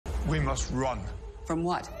We must run. From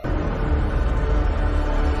what?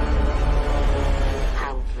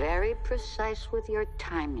 How very precise with your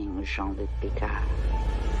timing, Jean-Luc Picard.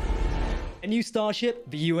 A new starship,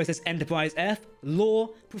 the USS Enterprise F,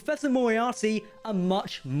 lore, Professor Moriarty, and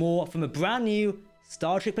much more from a brand new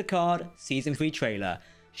Star Trek Picard Season 3 trailer,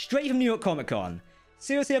 straight from New York Comic Con.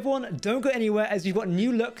 Seriously everyone, don't go anywhere as we've got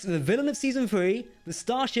new looks at the villain of Season 3, the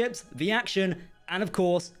starships, the action, and of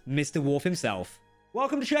course, Mr. Worf himself.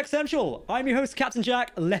 Welcome to Trek Central! I'm your host Captain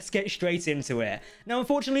Jack, let's get straight into it. Now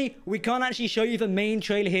unfortunately, we can't actually show you the main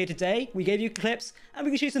trailer here today. We gave you clips, and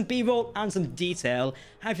we can show you some B-roll and some detail.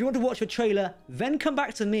 If you want to watch the trailer, then come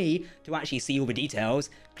back to me to actually see all the details.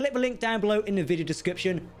 Click the link down below in the video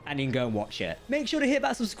description, and you can go and watch it. Make sure to hit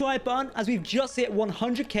that subscribe button, as we've just hit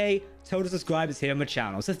 100k total subscribers here on the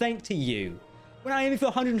channel, so thank to you. We're now aiming for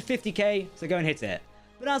 150k, so go and hit it.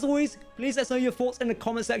 But as always, please let us know your thoughts in the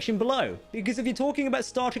comment section below, because if you're talking about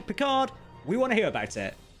Star Trek Picard, we want to hear about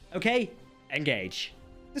it. Okay? Engage.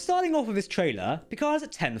 So starting off with this trailer, Picard is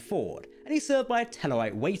at 10 forward, and he's served by a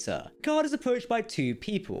Tellarite waiter. Picard is approached by two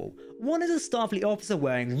people. One is a Starfleet officer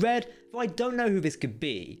wearing red, though I don't know who this could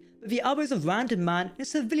be, but the other is a random man in a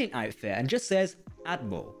civilian outfit and just says,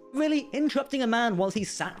 Admiral. Really, interrupting a man whilst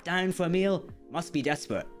he's sat down for a meal must be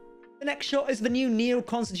desperate. The next shot is the new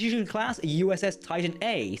Neo-Constitution class USS Titan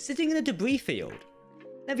A sitting in a debris field.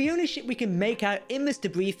 Now the only ship we can make out in this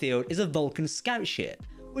debris field is a Vulcan scout ship,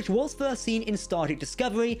 which was first seen in Star Trek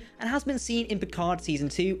Discovery and has been seen in Picard Season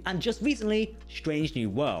 2 and just recently, Strange New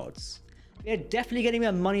Worlds. We are definitely getting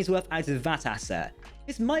their money's worth out of that asset.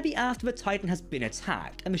 This might be after the Titan has been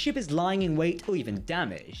attacked and the ship is lying in wait or even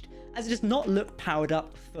damaged, as it does not look powered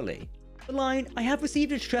up fully. The line, I have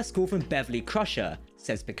received a distress call from Beverly Crusher,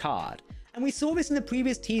 says Picard, and we saw this in the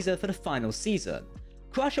previous teaser for the final season.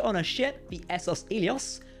 Crusher on a ship, the SS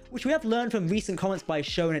Ilios, which we have learned from recent comments by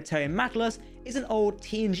showrunner Terry Matalas, is an old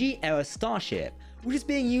TNG-era starship, which is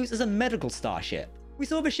being used as a medical starship. We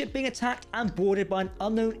saw the ship being attacked and boarded by an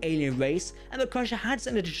unknown alien race, and the Crusher had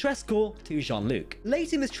sent a distress call to Jean-Luc.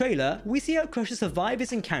 Late in this trailer, we see how Crusher survived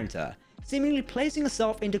this encounter, seemingly placing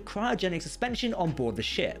herself into cryogenic suspension on board the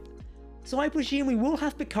ship. So I presume we will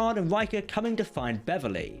have Picard and Riker coming to find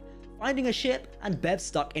Beverly, finding a ship and Bev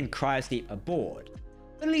stuck in cryosleep aboard.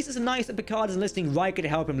 But at least it's nice that Picard is enlisting Riker to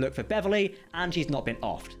help him look for Beverly, and she's not been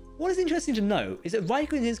offed. What is interesting to note is that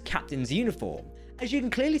Riker is in his captain's uniform, as you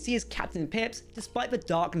can clearly see his Captain Pips despite the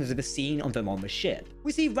darkness of the scene of them on the ship.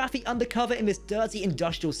 We see Raffi undercover in this dirty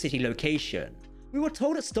industrial city location. We were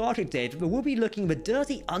told at Star Trek Day that we will be looking at the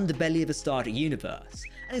dirty underbelly of the Star Trek universe,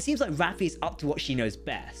 and it seems like Raffi is up to what she knows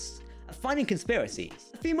best. Finding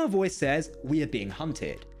conspiracies. A female voice says, we are being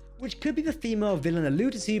hunted, which could be the female villain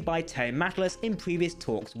alluded to by Terry Matalas in previous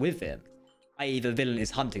talks with him, i.e. the villain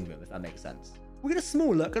is hunting them, if that makes sense. We get a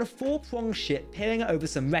small look at a four-pronged ship peering over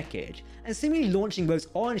some wreckage, and seemingly launching those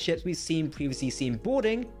orange ships we've previously seen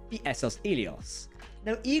boarding, the SS Ilios.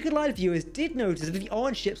 Now eagle-eyed viewers did notice that the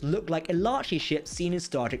orange ships look like Elachi ships seen in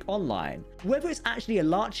Star Trek Online. Whether it's actually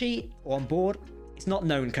Elachi or on board, it's not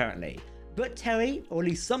known currently. But Terry, or at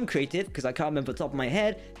least some creative, because I can't remember off the top of my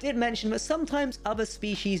head, did mention that sometimes other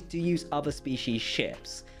species do use other species'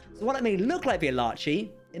 ships. So while it may look like the Elachi,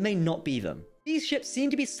 it may not be them. These ships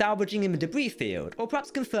seem to be salvaging in the debris field, or perhaps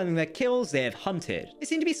confirming their kills they have hunted. They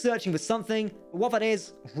seem to be searching for something, but what that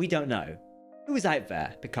is, we don't know. Who is out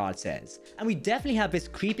there, Picard says, and we definitely have this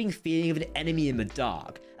creeping feeling of an enemy in the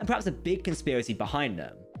dark, and perhaps a big conspiracy behind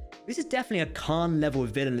them. This is definitely a Khan level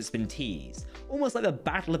villain that's been teased, almost like the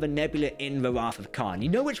Battle of the Nebula in The Wrath of Khan. You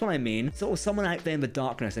know which one I mean? Sort of someone out there in the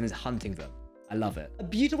darkness and is hunting them. I love it. A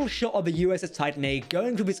beautiful shot of the USS Titan A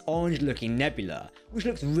going through this orange looking nebula, which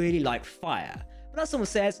looks really like fire. But as someone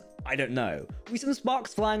says, I don't know. We see some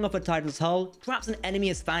sparks flying off a Titan's hull, perhaps an enemy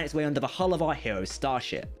has found its way under the hull of our hero's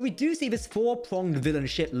starship. We do see this four-pronged villain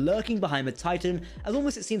ship lurking behind the Titan, as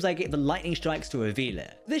almost it seems like the lightning strikes to reveal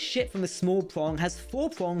it. This ship from a small prong has four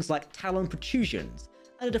prongs like talon protrusions,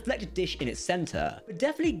 and a deflected dish in its center, but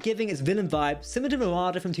definitely giving its villain vibe similar to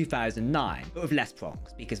Marauder from 2009, but with less prongs,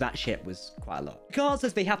 because that ship was quite a lot. Picard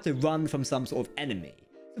says they have to run from some sort of enemy,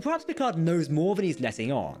 so perhaps Picard knows more than he's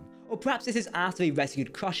letting on. Or perhaps this is after he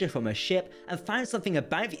rescued Crusher from her ship and found something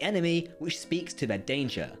about the enemy which speaks to their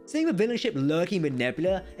danger. Seeing the villain ship lurking with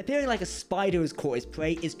Nebula, appearing like a spider who's caught its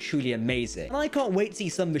prey is truly amazing, and I can't wait to see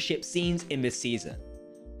some of the ship scenes in this season.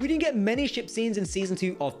 We didn't get many ship scenes in Season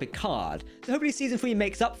 2 of Picard, so hopefully Season 3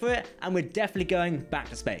 makes up for it, and we're definitely going back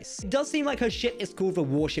to space. It does seem like her ship is called the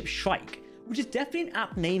Warship Shrike, which is definitely an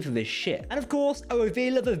apt name for this ship. And of course, a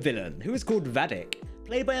reveal of a villain, who is called Vadik,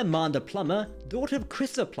 played by Amanda Plummer, daughter of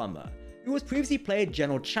Christopher Plummer, who was previously played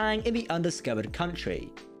General Chang in the Undiscovered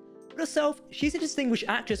Country. But herself, she's a distinguished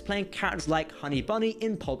actress playing characters like Honey Bunny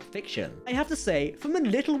in Pulp Fiction. I have to say, from the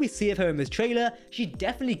little we see of her in this trailer, she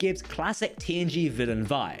definitely gives classic TNG villain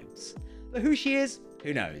vibes. But who she is,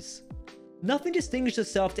 who knows? Nothing distinguishes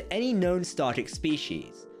herself to any known Star Trek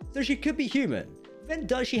species, so she could be human. Then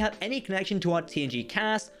does she have any connection to our TNG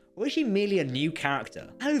cast, or is she merely a new character?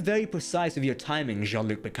 How very precise with your timing,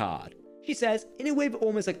 Jean-Luc Picard. She says, in a way that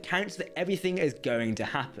almost accounts for everything that is going to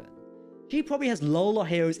happen. She probably has lulled our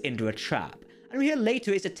heroes into a trap, and we hear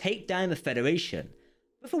later is to take down the Federation.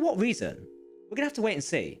 But for what reason? We're gonna have to wait and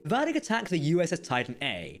see. Vadic attacks the USS Titan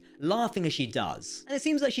A, laughing as she does, and it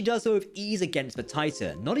seems like she does so with ease against the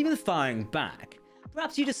Titan, not even firing back.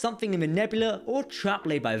 Perhaps due to something in the nebula or trap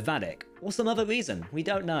laid by Vadic, or some other reason, we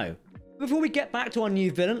don't know. Before we get back to our new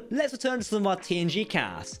villain, let's return to some of our TNG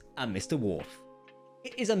cast, and Mr. Worf.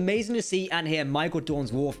 It is amazing to see and hear Michael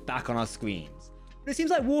Dorn's Worf back on our screens, but it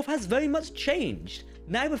seems like Worf has very much changed,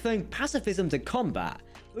 now preferring pacifism to combat,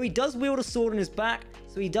 though he does wield a sword on his back,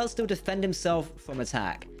 so he does still defend himself from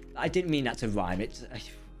attack. I didn't mean that to rhyme,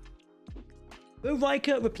 Though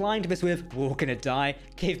Riker replying to this with, "We're all gonna die,"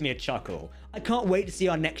 gave me a chuckle. I can't wait to see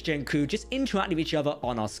our next gen crew just interact with each other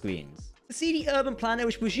on our screens. The seedy urban planet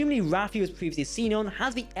which presumably Raffi was previously seen on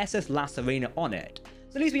has the SS La Serena on it,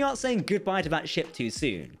 so at least we aren't saying goodbye to that ship too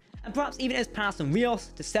soon. And perhaps even has passed from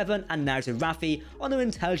Rios to Seven and now to Raffi on their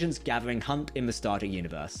intelligence gathering hunt in the Star Trek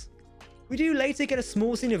universe. We do later get a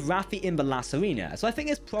small scene of Raffi in the La Serena, so I think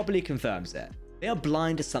this probably confirms it. They are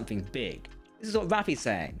blind to something big. This is what Raffi's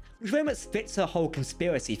saying, which very much fits her whole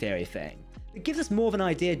conspiracy theory thing. It gives us more of an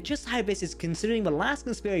idea just how this is, considering the last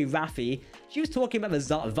conspiracy Raffi, she was talking about the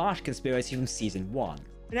Zartvash conspiracy from season 1.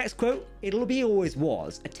 The next quote, "It'll be always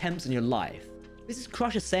was, attempts on your life." This is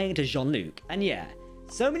Crusher saying it to Jean-Luc, and yeah,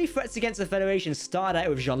 so many threats against the Federation started out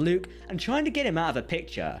with Jean-Luc and trying to get him out of the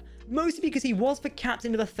picture, mostly because he was the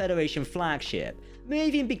captain of the Federation flagship,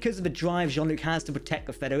 maybe even because of the drive Jean-Luc has to protect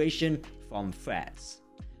the Federation from threats.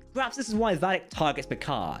 Perhaps this is why Vadic targets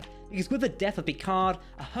Picard, because with the death of Picard,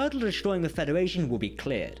 a hurdle to destroying the Federation will be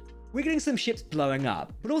cleared. We're getting some ships blowing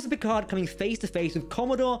up, but also Picard coming face to face with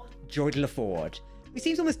Commodore Geordi LaForge, who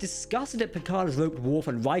seems almost disgusted that Picard has roped Worf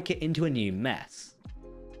and Riker into a new mess.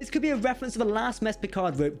 This could be a reference to the last mess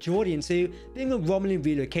Picard roped Geordi into, being a Romulan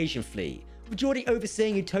relocation fleet, with Geordi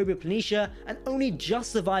overseeing Utopia Planitia and only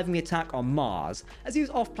just surviving the attack on Mars, as he was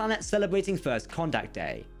off-planet celebrating First Contact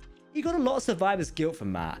Day. He got a lot of survivor's guilt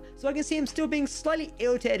from that, so I can see him still being slightly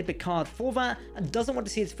irritated at Picard for that and doesn't want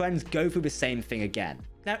to see his friends go through the same thing again.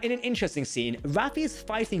 Now, in an interesting scene, Raffi is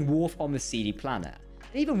fighting Worf on the seedy planet,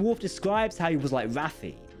 and even Worf describes how he was like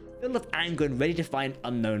Raffi, filled with anger and ready to fight an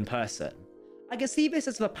unknown person. I can see this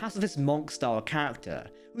as a pacifist monk style character,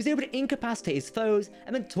 who is able to incapacitate his foes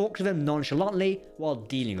and then talk to them nonchalantly while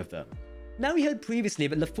dealing with them. Now, we heard previously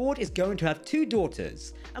that LaForge is going to have 2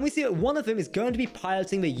 daughters, and we see that one of them is going to be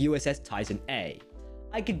piloting the USS Titan A.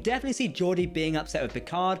 I could definitely see Geordi being upset with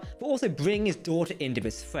Picard for also bringing his daughter into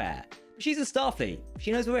this threat, but she's in Starfleet,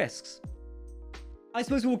 she knows the risks. I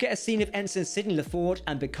suppose we'll get a scene of Ensign Sidney LaForge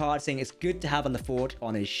and Picard saying it's good to have a LaForge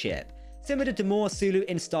on his ship, similar to Demore Sulu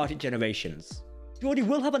in Star Trek Generations. Geordi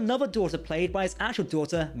will have another daughter played by his actual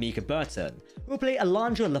daughter, Mika Burton, who will play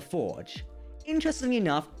Alondra LaForge. Interestingly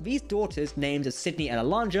enough, these daughters, named as Sydney and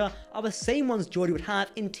Alondra, are the same ones Geordi would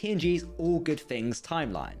have in TNG's All Good Things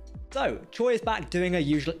timeline. So, Troi is back doing her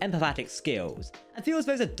usual empathetic skills, and feels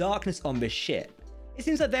there's a darkness on this ship. It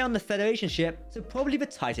seems like they're on the Federation ship, so probably the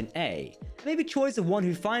Titan A. Maybe Troi's the one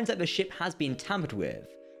who finds out the ship has been tampered with.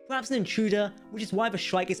 Perhaps an intruder, which is why the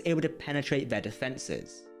Shrike is able to penetrate their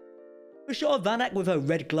defenses. The shot of Vadic with her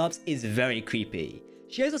red gloves is very creepy.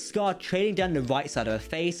 She has a scar trailing down the right side of her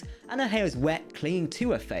face, and her hair is wet, clinging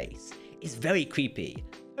to her face. It's very creepy.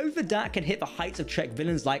 Hopefully that can hit the heights of Trek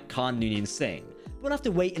villains like Khan Noonien Singh. We'll have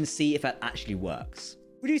to wait and see if that actually works.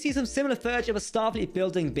 We do see some similar footage of a Starfleet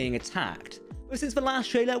building being attacked, but since the last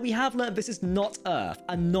trailer we have learned this is not Earth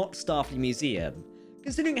and not Starfleet Museum.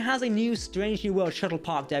 Considering it has a new Strange New World shuttle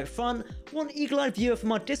parked out front, one eagle-eyed viewer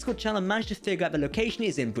from our Discord channel managed to figure out the location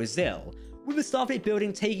is in Brazil, with the Starfleet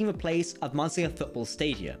building taking the place of Mansilla Football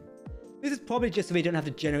Stadium. This is probably just so they don't have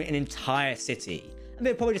to generate an entire city, and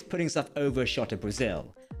they're probably just putting stuff over a shot of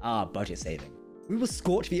Brazil. Budget saving. We will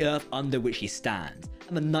scorch the earth under which he stands,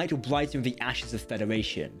 and the night will brighten with the ashes of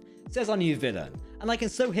Federation, says our new villain, and I can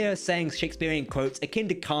so hear her saying Shakespearean quotes akin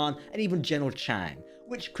to Khan and even General Chang,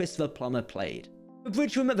 which Christopher Plummer played. The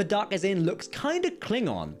bridge room that the Dark is in looks kinda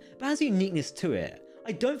Klingon, but has uniqueness to it.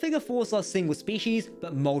 I don't think a Force are a single species,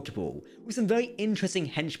 but multiple, with some very interesting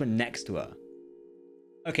henchmen next to her.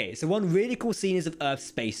 Okay, so one really cool scene is of Earth's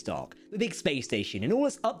space dock, the big space station in all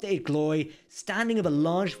its updated glory, standing with a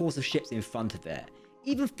large force of ships in front of it.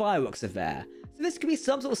 Even fireworks are there, so this could be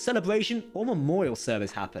some sort of celebration or memorial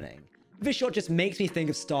service happening. This shot just makes me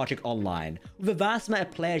think of Star Trek Online, with a vast amount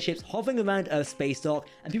of player ships hovering around Earth's space dock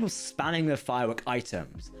and people spamming their firework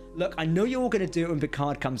items. Look, I know you're all going to do it when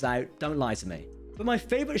Picard comes out, don't lie to me. But my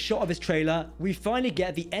favourite shot of this trailer, we finally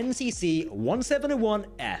get the NCC 1701F,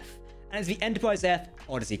 and it's the Enterprise F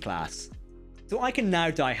Odyssey class. So I can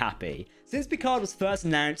now die happy. Since Picard was first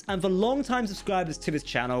announced, and for long-time subscribers to this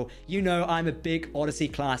channel, you know I'm a big Odyssey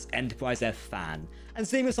class Enterprise F fan, and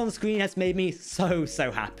seeing this on the screen has made me so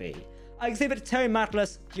happy. I can say that to Terry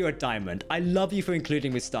Matlas, you're a diamond. I love you for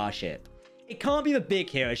including this starship. It can't be the big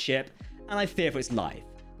hero ship, and I fear for its life.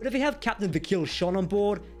 But if we have Captain Vakil Shon on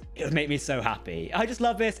board, it would make me so happy. I just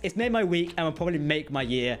love this. It's made my week and will probably make my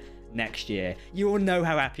year next year. You all know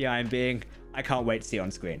how happy I am being. I can't wait to see it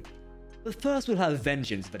on screen. But first we'll have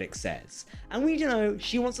vengeance, Vedic says. And we know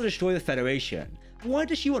she wants to destroy the Federation. But why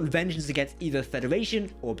does she want vengeance against either the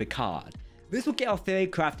Federation or Picard? This will get our theory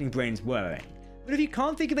crafting brains whirring. But if you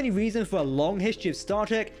can't think of any reason for a long history of Star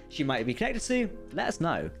Trek she might be connected to, let us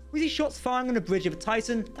know. We see shots firing on the bridge of a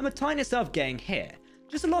Titan and the Titan itself getting hit.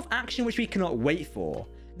 Just a lot of action which we cannot wait for.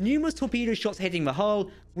 Numerous torpedo shots hitting the hull,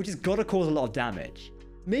 which has got to cause a lot of damage.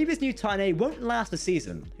 Maybe this new Titan A won't last a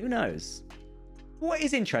season, who knows. What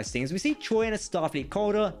is interesting is we see Troi in a Starfleet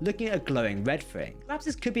corridor looking at a glowing red thing. Perhaps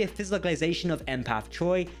this could be a physicalization of empath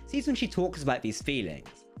Troi, sees when she talks about these feelings.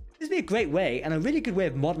 This would be a great way and a really good way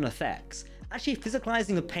of modern effects. Actually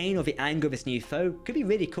physicalizing the pain or the anger of this new foe could be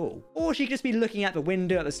really cool. Or she could just be looking out the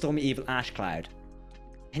window at the stormy evil ash cloud.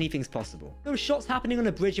 Anything's possible. There were shots happening on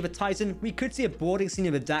the bridge of a Titan, we could see a boarding scene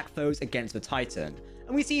of the DAC foes against the Titan.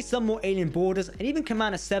 And we see some more alien boarders and even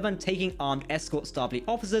Commander 7 taking armed escort Starfleet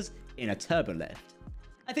officers in a turbolift.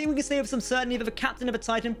 I think we can say with some certainty that the captain of a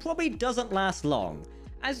Titan probably doesn't last long,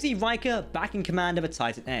 as we see Riker back in command of a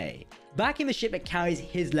Titan A, back in the ship that carries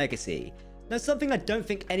his legacy. Now something I don't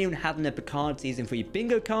think anyone had in their Picard Season 3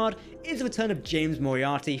 bingo card is the return of James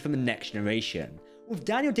Moriarty from the Next Generation, with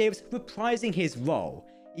Daniel Davis reprising his role.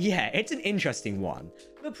 Yeah, it's an interesting one,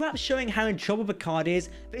 but perhaps showing how in trouble Picard is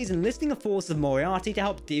that he's enlisting the force of Moriarty to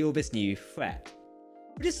help deal with this new threat.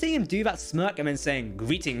 We're just seeing him do that smirk and then saying,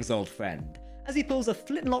 "Greetings, old friend," as he pulls a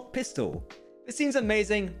flintlock pistol. This seems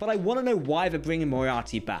amazing, but I want to know why they're bringing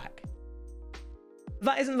Moriarty back.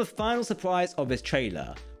 That isn't the final surprise of this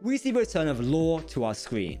trailer. We see the return of Lore to our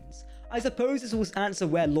screens. I suppose this will answer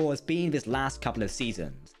where Lore has been this last couple of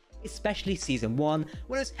seasons, especially season 1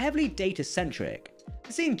 when it's heavily data-centric.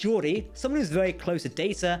 Seeing Geordi, someone who's very close to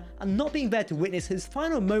Data, and not being there to witness his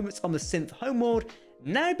final moments on the synth homeworld,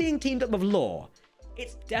 now being teamed up with Lore.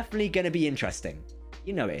 It's definitely going to be interesting.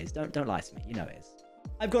 You know it is, don't lie to me, you know it is.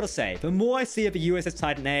 I've got to say, the more I see of the USS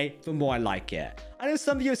Titan A, the more I like it. I know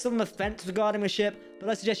some of you are still on the fence regarding the ship, but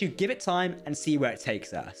I suggest you give it time and see where it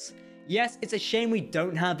takes us. Yes, it's a shame we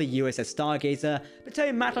don't have the USS Stargazer, but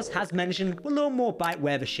Terry Matlas has mentioned we'll learn more about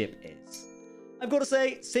where the ship is. I've got to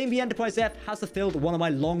say, seeing the Enterprise F has fulfilled one of my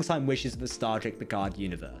long-time wishes for the Star Trek Picard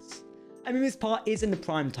universe. I mean, this part is in the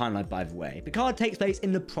Prime timeline, by the way. Picard takes place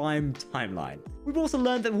in the Prime timeline. We've also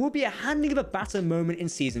learned that there will be a handing of a baton moment in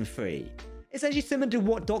Season 3. Essentially similar to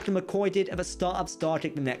what Dr. McCoy did at the start of Star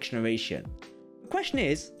Trek The Next Generation. The question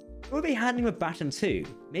is, who will be handing the baton to?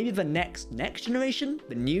 Maybe the next generation?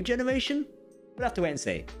 The new generation? We'll have to wait and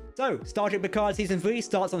see. So, Star Trek Picard Season 3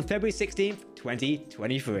 starts on February 16th,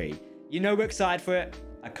 2023. You know we're excited for it.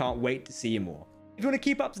 I can't wait to see you more. If you want to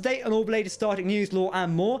keep up to date on all the latest Star Trek news, lore,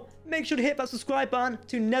 and more, make sure to hit that subscribe button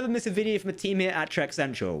to never miss a video from the team here at Trek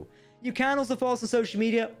Central. You can also follow us on social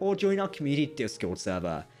media or join our community Discord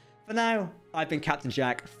server. For now, I've been Captain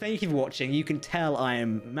Jack. Thank you for watching. You can tell I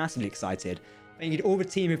am massively excited. Thank you to all the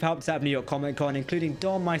team who've helped us out of New York Comic Con, including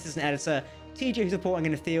Don, my assistant editor, TJ who's supporting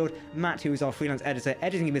in the field, Matt who is our freelance editor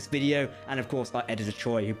editing this video, and of course our editor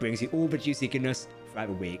Troi who brings you all the juicy goodness throughout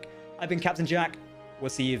the week. I've been Captain Jack. We'll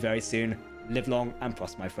see you very soon. Live long and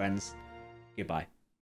prosper, my friends. Goodbye.